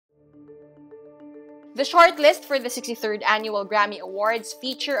The shortlist for the 63rd Annual Grammy Awards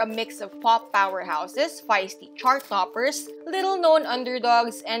feature a mix of pop powerhouses, feisty chart toppers, little-known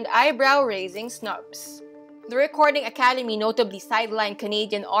underdogs, and eyebrow-raising snubs. The Recording Academy notably sidelined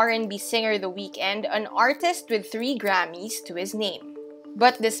Canadian R&B singer The Weeknd, an artist with 3 Grammys to his name.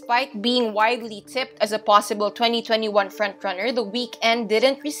 But despite being widely tipped as a possible 2021 frontrunner, The Weeknd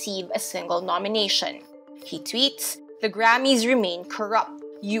didn't receive a single nomination. He tweets, "The Grammys remain corrupt.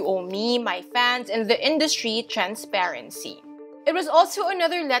 You owe me, my fans, and the industry transparency." It was also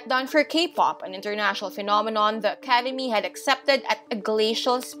another letdown for K-pop, an international phenomenon the Academy had accepted at a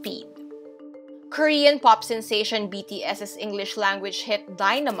glacial speed. Korean pop sensation BTS's English-language hit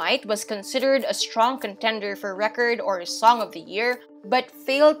Dynamite was considered a strong contender for Record or Song of the Year, but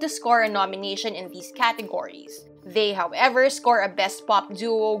failed to score a nomination in these categories. They, however, score a Best Pop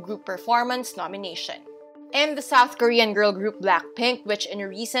Duo Group Performance nomination. And the South Korean girl group Blackpink, which in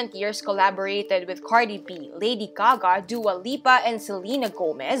recent years collaborated with Cardi B, Lady Gaga, Dua Lipa, and Selena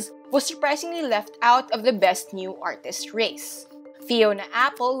Gomez, was surprisingly left out of the Best New Artist race. Fiona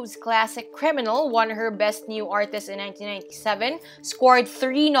Apple, whose classic Criminal won her Best New Artist in 1997, scored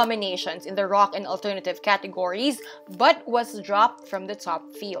 3 nominations in the rock and alternative categories, but was dropped from the top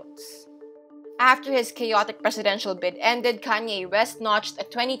fields. After his chaotic presidential bid ended, Kanye West notched a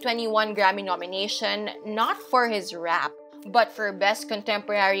 2021 Grammy nomination not for his rap, but for Best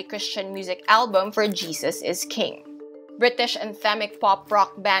Contemporary Christian Music Album for Jesus is King. British anthemic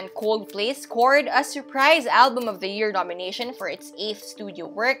pop-rock band Coldplay scored a Surprise Album of the Year nomination for its 8th studio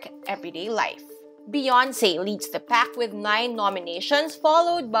work, Everyday Life. Beyoncé leads the pack with 9 nominations,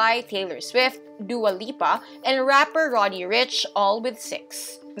 followed by Taylor Swift, Dua Lipa, and rapper Roddy Ricch, all with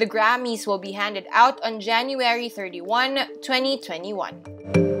 6. The Grammys will be handed out on January 31,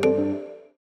 2021.